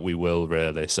I doubt we will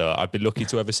really. So I'd be lucky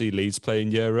to ever see Leeds play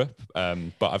in Europe,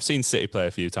 but I've seen City play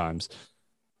a few times.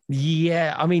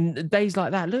 Yeah, I mean, days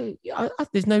like that, look,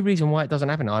 there's no reason why it doesn't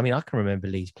happen. I mean, I can remember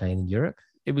Leeds playing in Europe.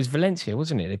 It was Valencia,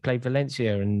 wasn't it? They played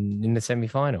Valencia in the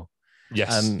semi-final.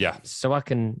 Yes, yeah. So I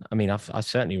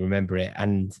certainly remember it,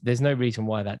 and there's no reason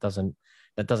why that doesn't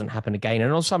happen again.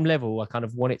 And on some level, I kind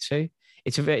of want it to.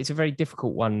 It's a very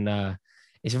difficult one.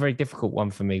 It's a very difficult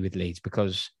one for me with Leeds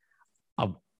because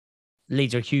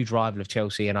Leeds are a huge rival of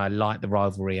Chelsea, and I like the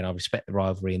rivalry and I respect the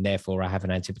rivalry, and therefore I have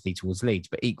an antipathy towards Leeds.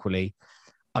 But equally,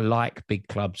 I like big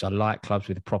clubs. I like clubs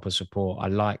with proper support. I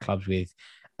like clubs with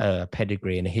a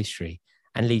pedigree and a history,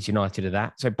 and Leeds United are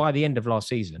that. So by the end of last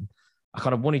season, I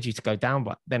kind of wanted you to go down,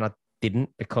 but then I didn't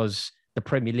because the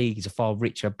Premier League is a far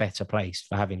richer, better place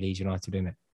for having Leeds United in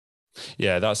it.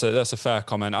 Yeah, that's a fair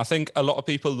comment. I think a lot of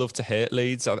people love to hate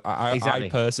Leeds. I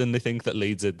personally think that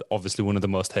Leeds are obviously one of the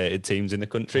most hated teams in the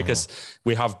country because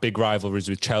we have big rivalries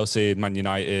with Chelsea, Man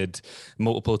United,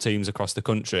 multiple teams across the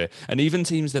country, and even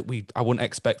teams that I wouldn't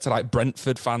expect to, like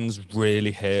Brentford fans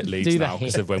really hate Leeds now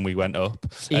because of when we went up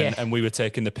and we were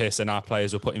taking the piss and our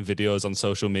players were putting videos on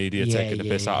social media taking the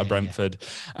piss out of Brentford.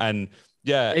 And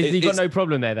yeah, you've got no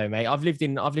problem there, though, mate. I've lived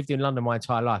in London my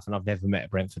entire life, and I've never met a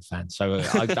Brentford fan, so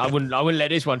I wouldn't let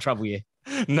this one trouble you.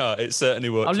 No, it certainly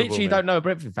won't. I literally don't know a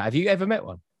Brentford fan. Have you ever met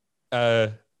one?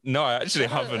 No, I actually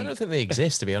haven't. I don't think they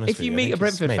exist, to be honest. If you meet a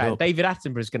Brentford fan, David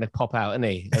Attenborough's going to pop out, isn't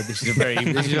he? This is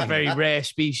a very rare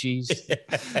species.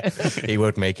 He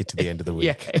won't make it to the end of the week.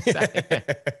 Yeah, exactly.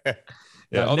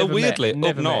 Although weirdly,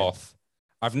 up north,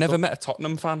 I've never met a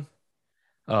Tottenham fan.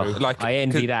 Oh, I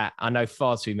envy that. I know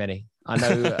far too many. I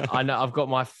know. I've got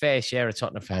my fair share of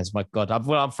Tottenham fans. My God,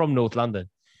 I'm from North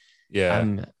London. Yeah.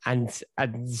 And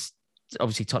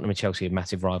obviously Tottenham and Chelsea are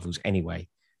massive rivals anyway.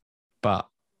 But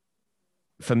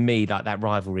for me, like that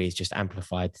rivalry is just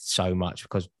amplified so much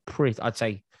because I'd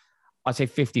say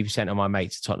 50% of my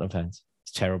mates are Tottenham fans.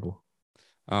 It's terrible.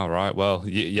 All right. Well,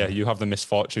 yeah, you have the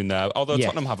misfortune there. Although Yes.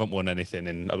 Tottenham haven't won anything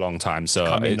in a long time, so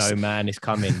Coming, no man, it's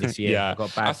coming this year. Yeah, I've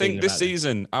got a bad I think feeling this about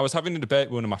season I was having a debate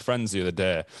with one of my friends the other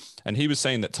day, and he was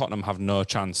saying that Tottenham have no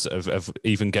chance of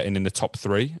even getting in the top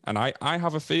three. And I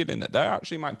have a feeling that they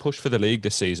actually might push for the league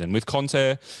this season with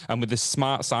Conte and with the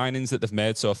smart signings that they've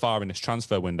made so far in this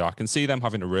transfer window. I can see them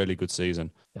having a really good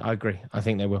season. I agree. I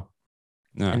think they will.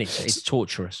 Yeah. And it's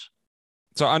torturous.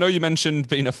 So I know you mentioned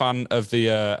being a fan of the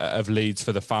of Leeds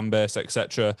for the fan base,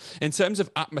 etc. In terms of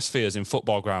atmospheres in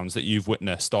football grounds that you've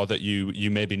witnessed or that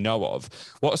you maybe know of,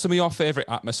 what are some of your favourite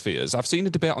atmospheres? I've seen a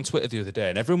debate on Twitter the other day,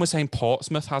 and everyone was saying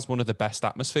Portsmouth has one of the best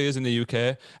atmospheres in the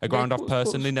UK. A ground I've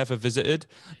personally never visited,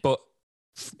 but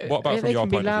what about from your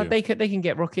point of view? They can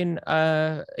get rocking.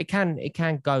 It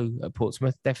can go at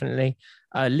Portsmouth definitely.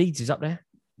 Leeds is up there.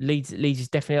 Leeds is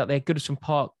definitely up there. Goodison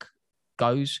Park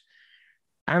goes.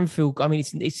 Anfield, I mean,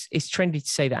 it's trendy to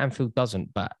say that Anfield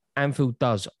doesn't, but Anfield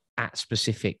does at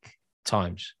specific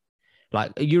times.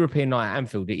 Like a European night at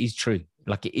Anfield, it is true.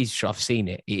 Like it is true. I've seen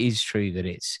it. It is true that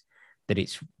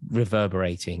it's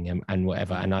reverberating and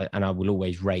whatever. And I will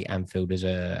always rate Anfield as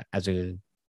a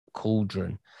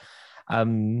cauldron.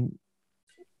 I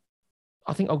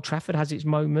think Old Trafford has its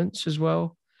moments as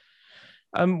well.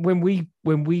 When we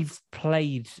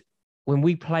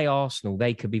play Arsenal,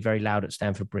 they could be very loud at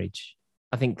Stamford Bridge.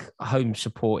 I think home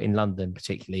support in London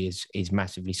particularly is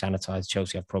massively sanitized.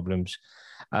 Chelsea have problems.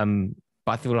 But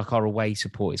I feel like our away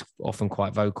support is often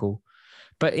quite vocal.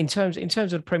 But in terms of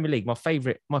the Premier League, my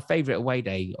favourite away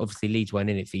day, obviously Leeds weren't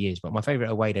in it for years, but my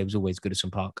favourite away day was always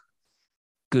Goodison Park.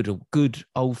 Good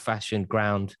old-fashioned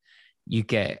ground. You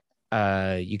get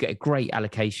a great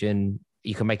allocation.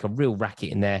 You can make a real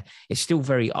racket in there. It's still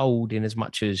very old in as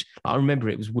much as I remember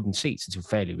it was wooden seats until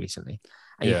fairly recently.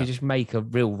 And you can just make a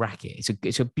real racket.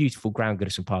 It's a beautiful ground,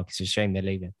 Goodison Park. It's a shame they're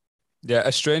leaving. Yeah,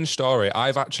 a strange story.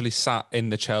 I've actually sat in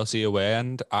the Chelsea away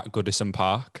end at Goodison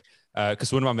Park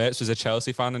because one of my mates was a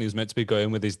Chelsea fan and he was meant to be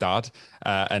going with his dad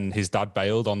and his dad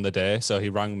bailed on the day. So he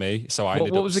rang me. So I ended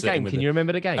up What was the game? Can you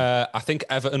remember the game? I think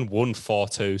Everton won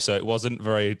 4-2. So it wasn't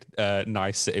very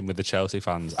nice sitting with the Chelsea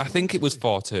fans. I think it was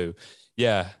 4-2.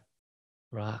 Yeah.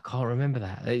 Right, I can't remember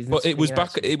that. But it was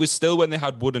back. It was still when they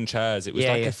had wooden chairs. It was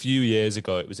a few years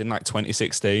ago. It was in like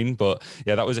 2016. But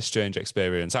yeah, that was a strange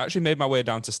experience. I actually made my way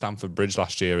down to Stamford Bridge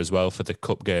last year as well for the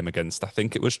cup game against, I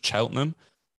think it was Cheltenham.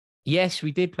 Yes,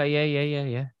 we did play.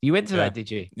 Yeah. You went to that,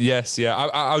 did you? Yes, yeah.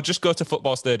 I'll just go to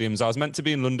football stadiums. I was meant to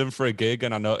be in London for a gig,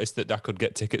 and I noticed that I could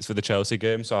get tickets for the Chelsea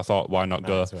game, so I thought, why not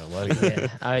go?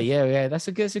 Yeah. That's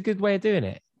a good way of doing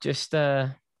it. Just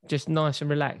nice and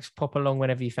relaxed. Pop along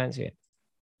whenever you fancy it.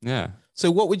 Yeah.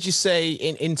 So what would you say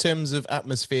in terms of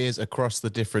atmospheres across the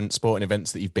different sporting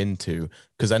events that you've been to?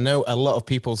 Because I know a lot of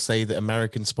people say that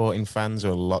American sporting fans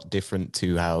are a lot different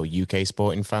to how UK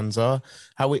sporting fans are.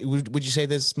 How would you say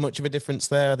there's much of a difference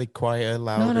there? Are they quieter,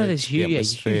 louder? No, there's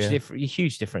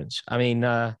huge difference. I mean,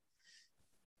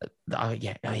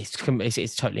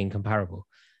 it's totally incomparable.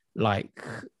 Like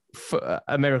for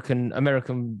American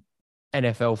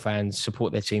NFL fans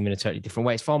support their team in a totally different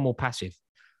way. It's far more passive.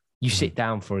 You sit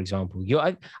down, for example.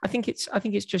 I think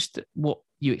it's just what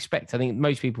you expect. I think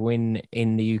most people in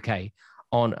the UK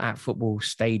aren't at football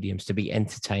stadiums to be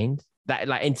entertained. That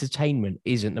like entertainment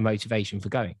isn't the motivation for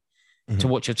going. To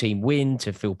watch your team win,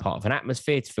 to feel part of an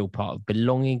atmosphere, to feel part of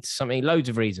belonging to something. Loads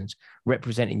of reasons,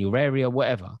 representing your area,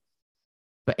 whatever.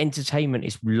 But entertainment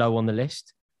is low on the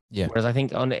list. Yeah. Whereas I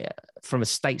think from a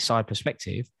stateside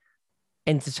perspective,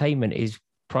 entertainment is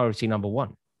priority number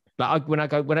one. Like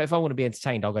if I want to be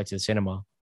entertained, I'll go to the cinema,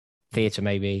 theatre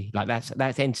maybe. Like that's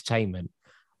entertainment.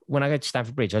 When I go to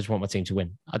Stamford Bridge, I just want my team to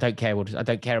win. I don't care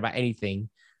about anything.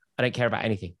 I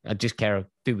just care,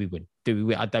 do we win?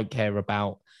 I don't care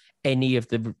about any of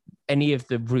the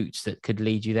routes that could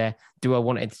lead you there. Do I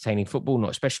want entertaining football? Not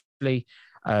especially.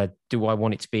 Do I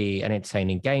want it to be an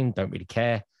entertaining game? Don't really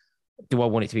care. Do I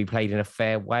want it to be played in a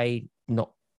fair way?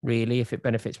 Not really, if it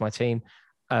benefits my team.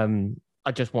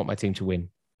 I just want my team to win.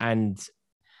 And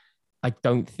I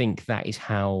don't think that's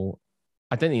how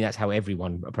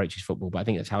everyone approaches football, but I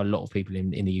think that's how a lot of people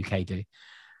in the UK do.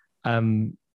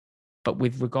 But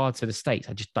with regard to the States,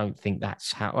 I just don't think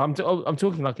that's how I'm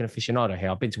talking like an aficionado here.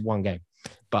 I've been to one game,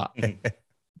 but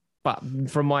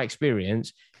from my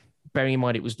experience, bearing in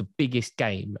mind it was the biggest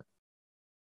game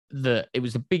of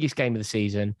the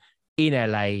season in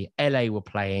LA. LA were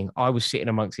playing. I was sitting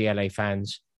amongst the LA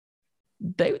fans.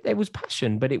 there was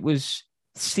passion, but it was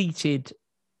seated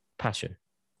passion,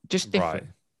 just different,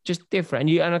 just different.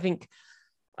 And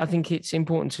I think it's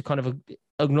important to kind of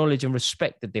acknowledge and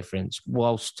respect the difference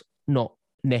whilst not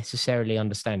necessarily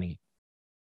understanding it.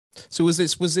 So was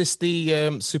this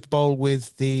the Super Bowl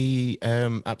with the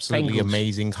absolutely Bengals.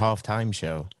 amazing halftime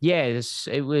show? Yeah,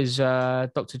 it was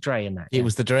Dr. Dre and that. It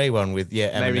was the Dre one with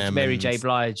Eminem Mary J.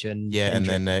 Blige and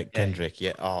Kendrick. and then Kendrick.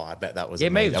 Yeah. Oh, I bet that was mate,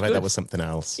 amazing. I bet that was something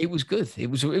else. It was good. It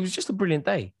was just a brilliant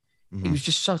day. Mm-hmm. It was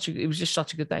just such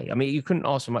a good day. I mean, you couldn't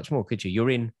ask for much more, could you?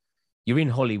 You're in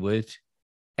Hollywood,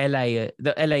 LA.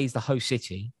 LA is the host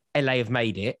city. LA have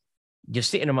made it. You're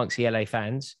sitting amongst the LA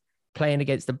fans, playing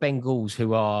against the Bengals,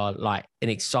 who are like an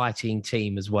exciting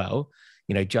team as well.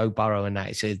 You know, Joe Burrow and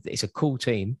that. It's a cool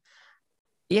team.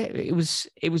 Yeah, it was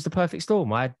the perfect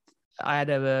storm. I had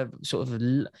a sort of,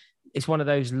 it's one of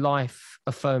those life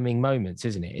affirming moments,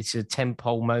 isn't it? It's a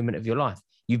tentpole moment of your life.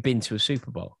 You've been to a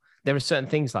Super Bowl. There are certain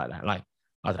things like that. Like,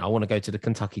 I want to go to the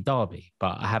Kentucky Derby,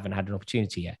 but I haven't had an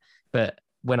opportunity yet. But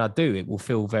when I do, it will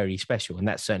feel very special. And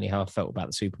that's certainly how I felt about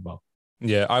the Super Bowl.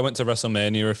 Yeah, I went to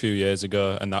WrestleMania a few years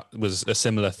ago, and that was a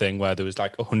similar thing where there was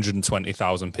like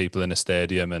 120,000 people in a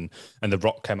stadium, and The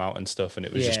Rock came out and stuff, and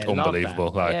it was just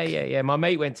unbelievable. Like, yeah. My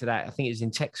mate went to that. I think it was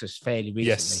in Texas fairly recently.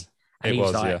 Yes, and he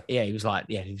was like, he was like,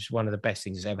 it was one of the best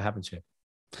things that's ever happened to him.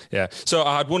 Yeah. So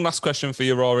I had one last question for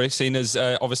you, Rory. Seeing as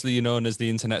obviously you're known as the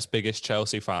internet's biggest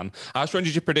Chelsea fan, I just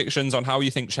wanted your predictions on how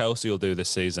you think Chelsea will do this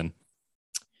season.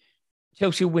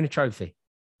 Chelsea will win a trophy.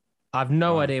 I've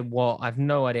no idea what. I've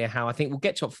no idea how. I think we'll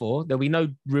get top four. There'll be no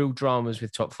real dramas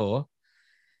with top four,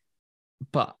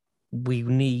 but we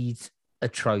need a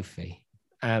trophy.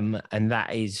 And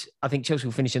that is, I think Chelsea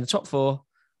will finish in the top four.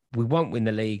 We won't win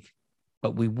the league,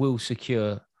 but we will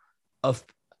secure a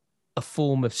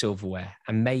form of silverware.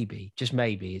 And maybe, just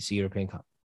maybe, it's the European Cup.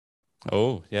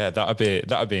 Oh, yeah, that'd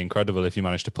be incredible if you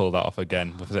managed to pull that off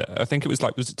again. I think it was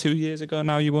 2 years ago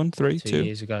now you won? Two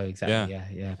years ago, exactly. Yeah.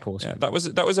 Yeah, that was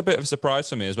a bit of a surprise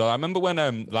for me as well. I remember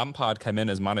when Lampard came in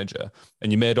as manager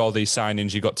and you made all these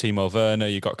signings, you got Timo Werner,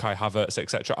 you got Kai Havertz,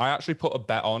 etc. I actually put a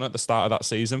bet on at the start of that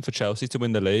season for Chelsea to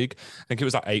win the league. I think it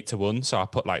was 8-1, so I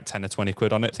put like 10 or 20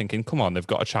 quid on it thinking, come on, they've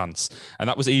got a chance. And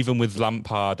that was even with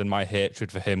Lampard and my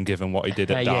hatred for him given what he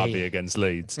did at Derby against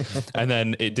Leeds. And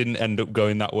then it didn't end up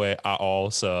going that way at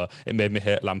all, so it made me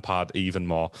hate Lampard even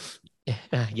more.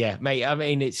 Yeah, mate. I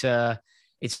mean, it's a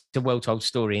well-told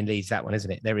story in Leeds, that one, isn't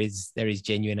it? There is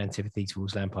genuine antipathy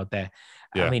towards Lampard there.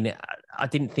 Yeah. I mean, I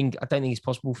don't think it's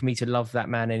possible for me to love that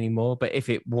man anymore. But if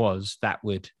it was, that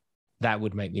would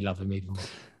make me love him even more.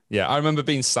 Yeah, I remember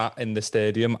being sat in the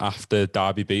stadium after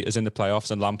Derby beat us in the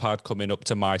playoffs and Lampard coming up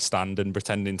to my stand and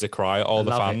pretending to cry at all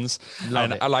the fans. And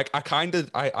I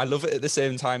love it at the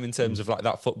same time in terms of like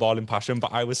that footballing passion,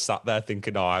 but I was sat there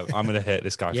thinking, I'm going to hate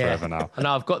this guy forever now. And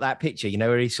I've got that picture,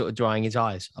 where he's sort of drying his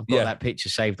eyes. I've got that picture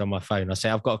saved on my phone. I say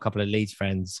I've got a couple of Leeds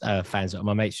fans that are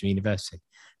my mates from university.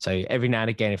 So every now and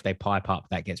again, if they pipe up,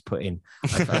 that gets put in.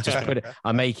 I just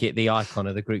I make it the icon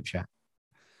of the group chat.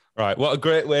 Right. What a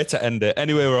great way to end it.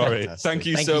 Anyway, Rory, thank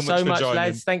you so much for joining.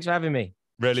 Lads. Thanks for having me.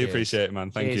 Really appreciate it,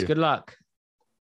 man. Thank you. Good luck.